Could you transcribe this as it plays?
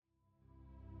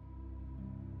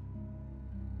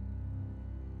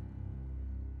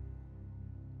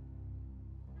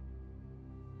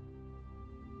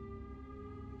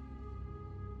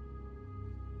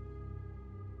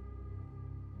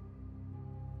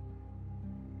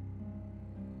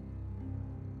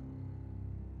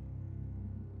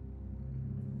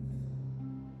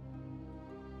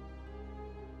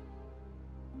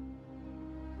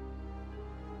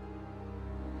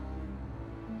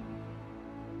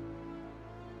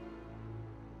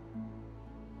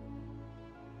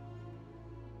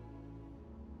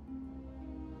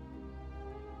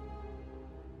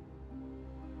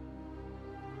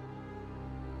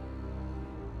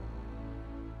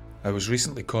I was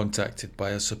recently contacted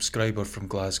by a subscriber from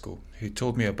Glasgow who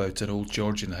told me about an old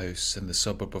Georgian house in the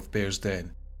suburb of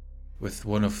Bearsden with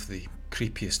one of the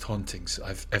creepiest hauntings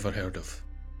I've ever heard of.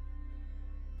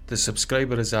 The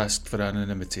subscriber has asked for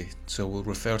anonymity, so we'll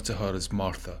refer to her as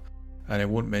Martha, and I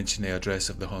won't mention the address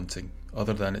of the haunting,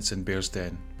 other than it's in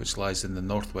Bearsden, which lies in the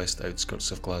northwest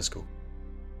outskirts of Glasgow.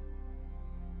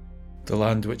 The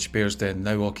land which Bearsden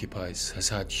now occupies has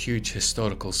had huge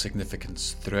historical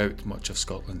significance throughout much of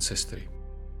Scotland's history.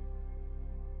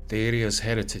 The area's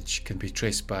heritage can be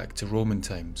traced back to Roman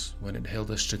times when it held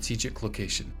a strategic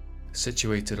location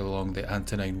situated along the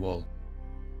Antonine Wall,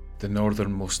 the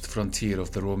northernmost frontier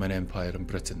of the Roman Empire in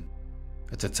Britain,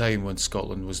 at a time when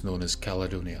Scotland was known as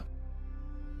Caledonia.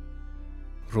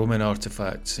 Roman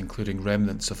artefacts, including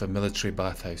remnants of a military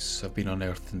bathhouse, have been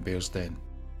unearthed in Bearsden.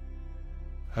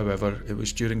 However, it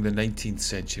was during the 19th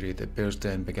century that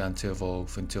Bearsden began to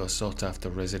evolve into a sought-after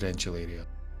residential area.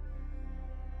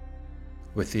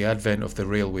 With the advent of the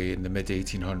railway in the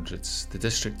mid-1800s, the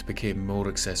district became more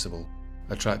accessible,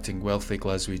 attracting wealthy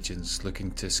Glaswegians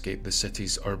looking to escape the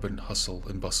city's urban hustle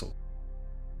and bustle.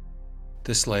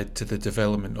 This led to the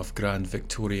development of grand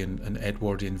Victorian and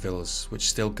Edwardian villas which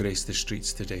still grace the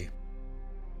streets today.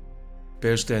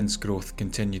 Bearsden's growth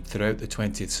continued throughout the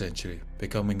 20th century,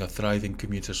 becoming a thriving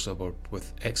commuter suburb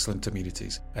with excellent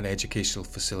amenities and educational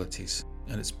facilities,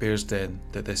 and it's Bearsden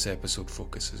that this episode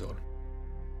focuses on.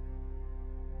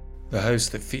 The house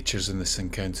that features in this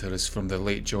encounter is from the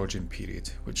late Georgian period,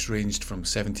 which ranged from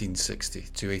 1760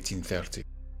 to 1830.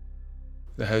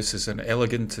 The house is an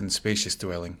elegant and spacious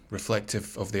dwelling,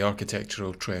 reflective of the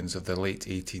architectural trends of the late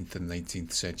 18th and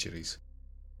 19th centuries.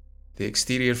 The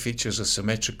exterior features a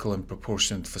symmetrical and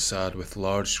proportioned facade with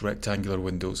large rectangular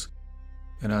windows,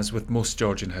 and as with most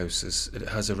Georgian houses, it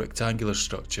has a rectangular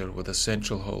structure with a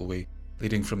central hallway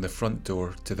leading from the front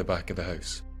door to the back of the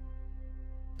house.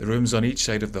 The rooms on each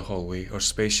side of the hallway are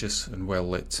spacious and well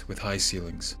lit, with high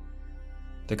ceilings.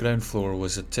 The ground floor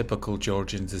was a typical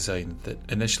Georgian design that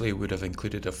initially would have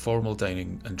included a formal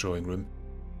dining and drawing room,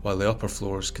 while the upper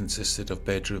floors consisted of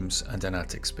bedrooms and an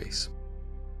attic space.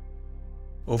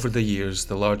 Over the years,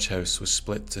 the large house was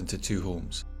split into two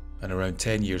homes, and around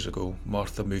 10 years ago,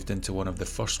 Martha moved into one of the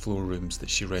first floor rooms that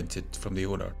she rented from the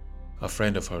owner, a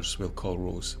friend of hers we'll call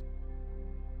Rose.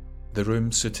 The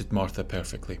room suited Martha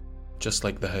perfectly, just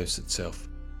like the house itself.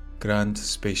 Grand,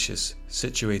 spacious,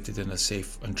 situated in a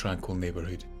safe and tranquil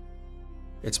neighbourhood.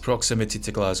 Its proximity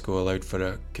to Glasgow allowed for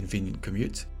a convenient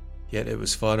commute, yet it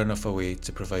was far enough away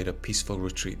to provide a peaceful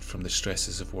retreat from the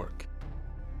stresses of work.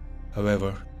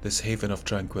 However, this haven of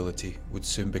tranquility would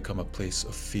soon become a place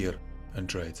of fear and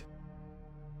dread.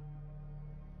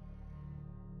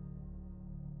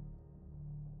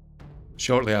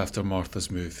 Shortly after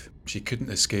Martha's move, she couldn't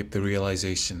escape the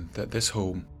realisation that this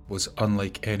home was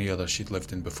unlike any other she'd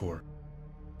lived in before,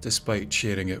 despite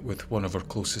sharing it with one of her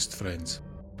closest friends.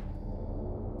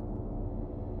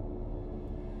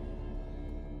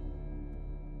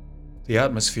 The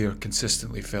atmosphere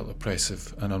consistently felt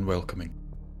oppressive and unwelcoming,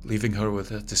 leaving her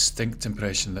with a distinct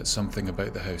impression that something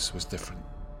about the house was different.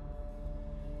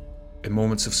 In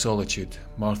moments of solitude,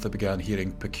 Martha began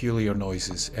hearing peculiar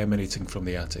noises emanating from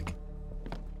the attic.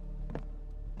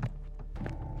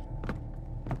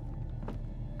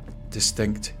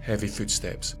 Distinct, heavy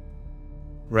footsteps,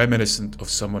 reminiscent of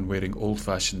someone wearing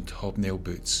old-fashioned hobnail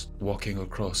boots, walking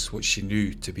across what she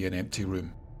knew to be an empty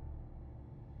room.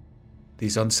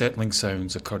 These unsettling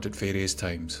sounds occurred at various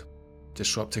times,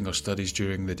 disrupting her studies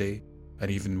during the day and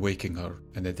even waking her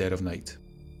in the dead of night.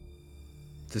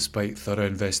 Despite thorough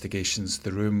investigations,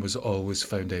 the room was always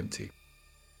found empty.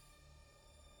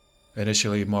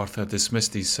 Initially, Martha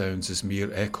dismissed these sounds as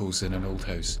mere echoes in an old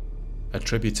house,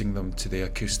 attributing them to the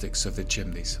acoustics of the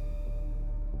chimneys.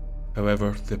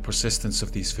 However, the persistence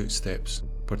of these footsteps,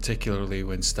 particularly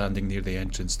when standing near the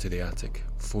entrance to the attic,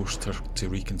 forced her to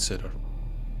reconsider.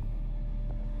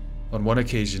 On one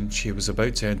occasion, she was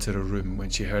about to enter a room when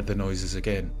she heard the noises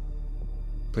again.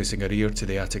 Placing her ear to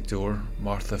the attic door,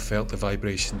 Martha felt the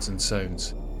vibrations and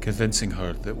sounds, convincing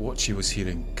her that what she was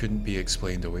hearing couldn't be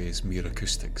explained away as mere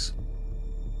acoustics.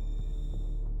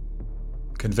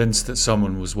 Convinced that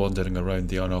someone was wandering around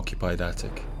the unoccupied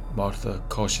attic, Martha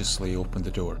cautiously opened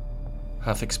the door,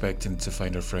 half expecting to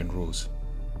find her friend Rose.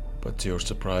 But to her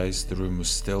surprise, the room was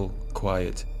still,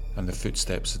 quiet, and the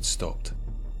footsteps had stopped.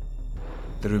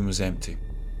 The room was empty.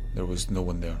 There was no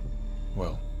one there.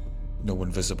 Well, no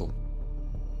one visible.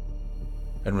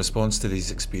 In response to these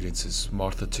experiences,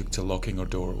 Martha took to locking her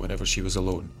door whenever she was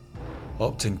alone,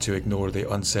 opting to ignore the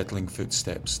unsettling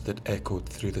footsteps that echoed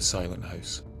through the silent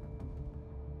house.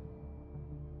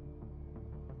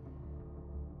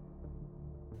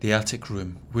 The attic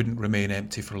room wouldn't remain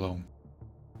empty for long.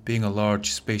 Being a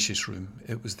large, spacious room,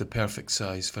 it was the perfect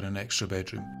size for an extra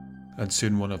bedroom, and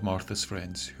soon one of Martha's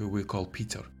friends, who we call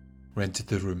Peter, rented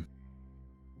the room.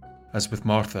 As with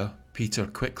Martha, Peter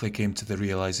quickly came to the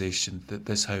realization that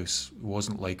this house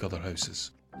wasn't like other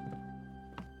houses.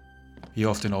 He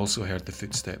often also heard the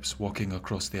footsteps walking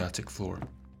across the attic floor,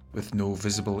 with no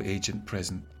visible agent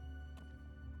present.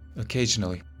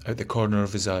 Occasionally, out the corner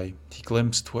of his eye, he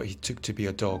glimpsed what he took to be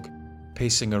a dog,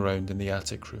 pacing around in the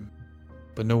attic room.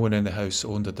 But no one in the house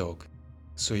owned a dog,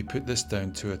 so he put this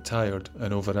down to a tired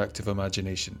and overactive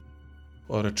imagination,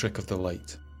 or a trick of the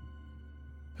light.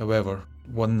 However,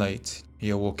 one night he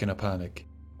awoke in a panic,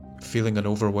 feeling an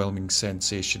overwhelming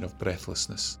sensation of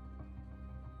breathlessness.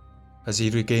 As he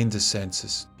regained his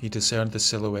senses, he discerned the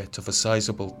silhouette of a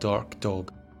sizable dark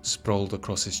dog sprawled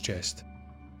across his chest,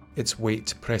 its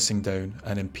weight pressing down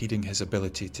and impeding his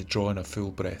ability to draw in a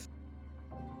full breath.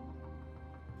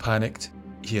 Panicked,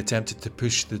 he attempted to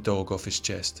push the dog off his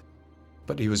chest,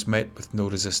 but he was met with no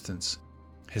resistance.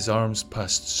 His arms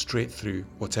passed straight through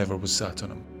whatever was sat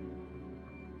on him.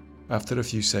 After a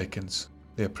few seconds,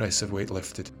 the oppressive weight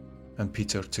lifted, and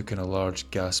Peter took in a large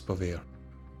gasp of air.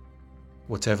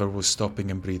 Whatever was stopping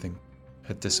him breathing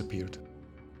had disappeared.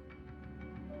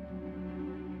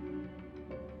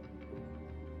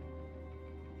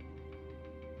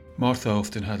 Martha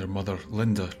often had her mother,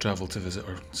 Linda, travel to visit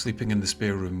her, sleeping in the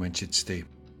spare room when she'd stay.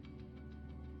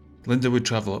 Linda would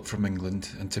travel up from England,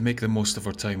 and to make the most of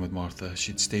her time with Martha,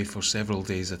 she'd stay for several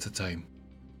days at a time.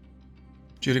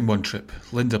 During one trip,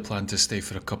 Linda planned to stay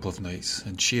for a couple of nights,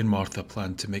 and she and Martha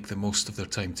planned to make the most of their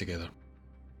time together.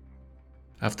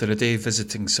 After a day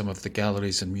visiting some of the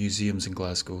galleries and museums in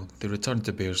Glasgow, they returned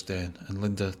to Bearsden, and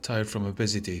Linda, tired from a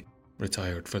busy day,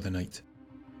 retired for the night.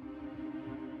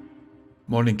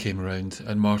 Morning came around,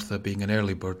 and Martha, being an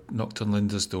early bird, knocked on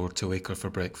Linda's door to wake her for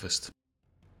breakfast.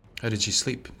 "How did you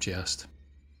sleep?" she asked.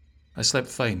 "I slept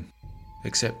fine,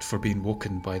 except for being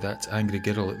woken by that angry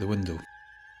girl at the window."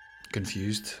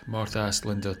 Confused, Martha asked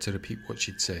Linda to repeat what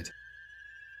she'd said.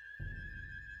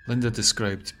 Linda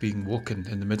described being woken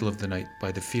in the middle of the night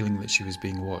by the feeling that she was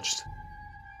being watched.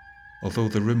 Although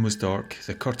the room was dark,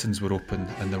 the curtains were open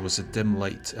and there was a dim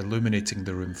light illuminating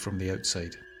the room from the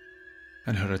outside,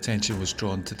 and her attention was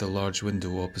drawn to the large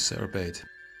window opposite her bed.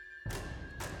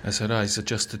 As her eyes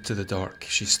adjusted to the dark,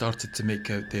 she started to make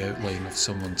out the outline of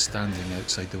someone standing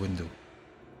outside the window.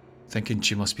 Thinking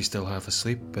she must be still half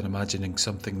asleep and imagining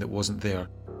something that wasn't there.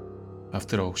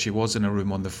 After all, she was in a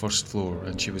room on the first floor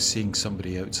and she was seeing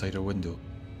somebody outside her window.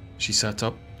 She sat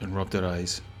up and rubbed her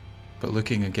eyes, but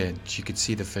looking again, she could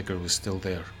see the figure was still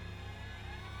there.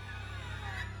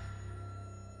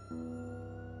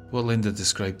 What Linda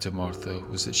described to Martha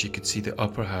was that she could see the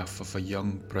upper half of a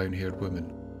young brown-haired woman,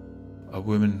 a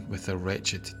woman with a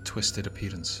wretched, twisted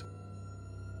appearance.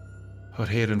 Her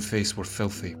hair and face were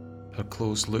filthy. Her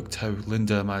clothes looked how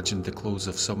Linda imagined the clothes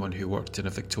of someone who worked in a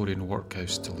Victorian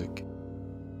workhouse to look.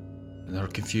 And her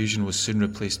confusion was soon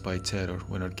replaced by terror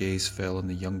when her gaze fell on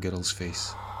the young girl's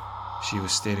face. She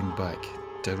was staring back,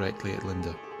 directly at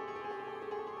Linda.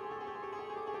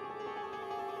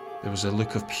 There was a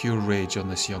look of pure rage on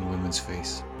this young woman's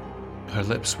face. Her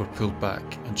lips were pulled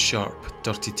back and sharp,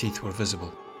 dirty teeth were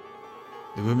visible.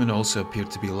 The woman also appeared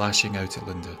to be lashing out at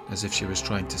Linda as if she was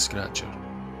trying to scratch her.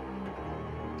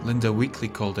 Linda weakly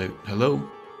called out, "Hello?"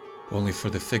 only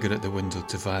for the figure at the window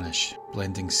to vanish,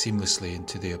 blending seamlessly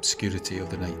into the obscurity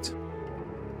of the night.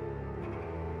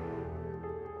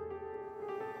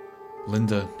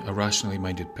 Linda, a rationally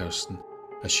minded person,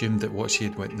 assumed that what she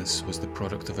had witnessed was the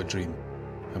product of a dream,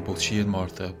 and both she and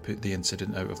Martha put the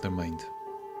incident out of their mind,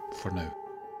 for now.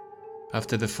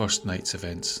 After the first night's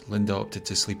events, Linda opted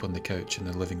to sleep on the couch in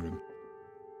the living room.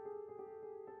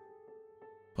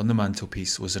 On the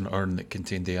mantelpiece was an urn that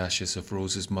contained the ashes of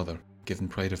Rose's mother, given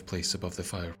pride of place above the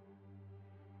fire.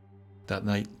 That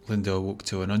night, Linda awoke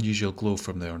to an unusual glow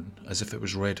from the urn, as if it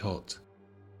was red hot.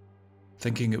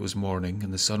 Thinking it was morning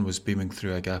and the sun was beaming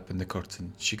through a gap in the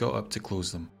curtain, she got up to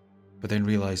close them, but then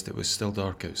realised it was still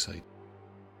dark outside,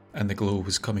 and the glow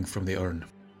was coming from the urn.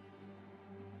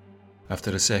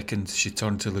 After a second, she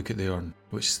turned to look at the urn,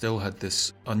 which still had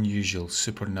this unusual,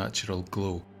 supernatural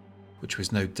glow, which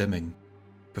was now dimming,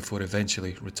 before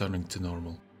eventually returning to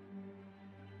normal.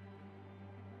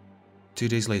 2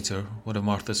 days later, one of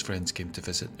Martha's friends came to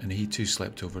visit, and he too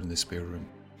slept over in the spare room.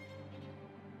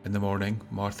 In the morning,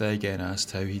 Martha again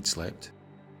asked how he'd slept.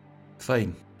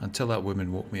 "Fine, until that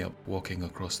woman woke me up walking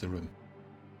across the room."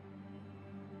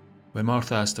 When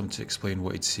Martha asked him to explain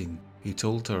what he'd seen, he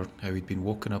told her how he'd been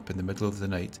woken up in the middle of the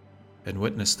night and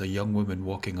witnessed a young woman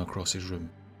walking across his room,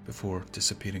 before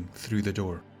disappearing through the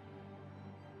door.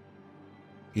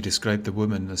 He described the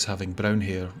woman as having brown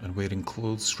hair and wearing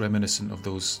clothes reminiscent of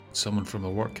those someone from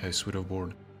a workhouse would have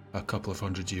worn a couple of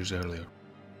hundred years earlier.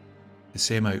 The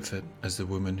same outfit as the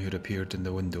woman who'd appeared in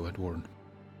the window had worn.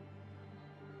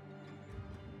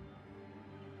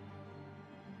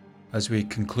 As we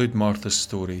conclude Martha's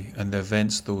story and the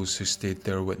events those who stayed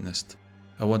there witnessed,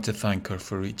 I want to thank her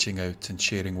for reaching out and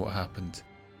sharing what happened.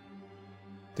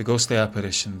 The ghostly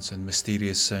apparitions and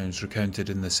mysterious sounds recounted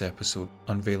in this episode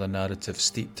unveil a narrative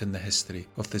steeped in the history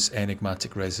of this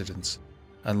enigmatic residence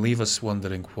and leave us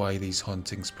wondering why these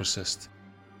hauntings persist.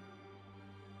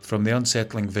 From the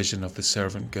unsettling vision of the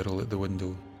servant girl at the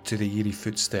window to the eerie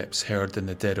footsteps heard in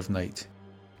the dead of night,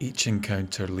 each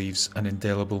encounter leaves an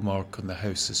indelible mark on the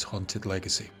house's haunted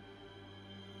legacy.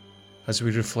 As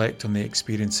we reflect on the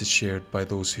experiences shared by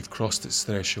those who've crossed its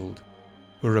threshold,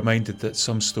 we're reminded that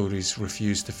some stories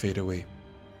refuse to fade away.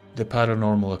 The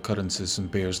paranormal occurrences in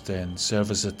Bearsden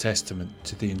serve as a testament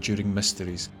to the enduring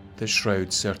mysteries that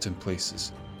shroud certain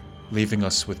places, leaving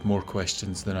us with more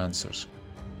questions than answers.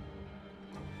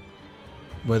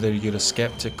 Whether you're a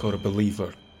skeptic or a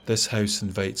believer, this house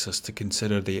invites us to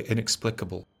consider the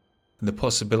inexplicable and the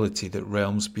possibility that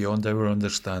realms beyond our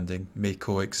understanding may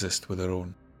coexist with our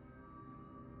own.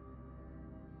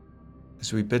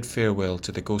 As we bid farewell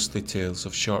to the ghostly tales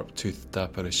of sharp-toothed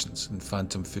apparitions and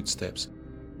phantom footsteps,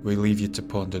 we leave you to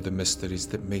ponder the mysteries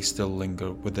that may still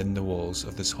linger within the walls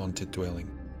of this haunted dwelling.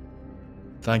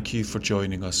 Thank you for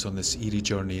joining us on this eerie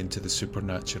journey into the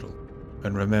supernatural,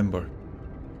 and remember,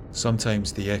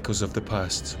 sometimes the echoes of the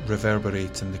past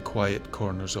reverberate in the quiet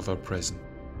corners of our present.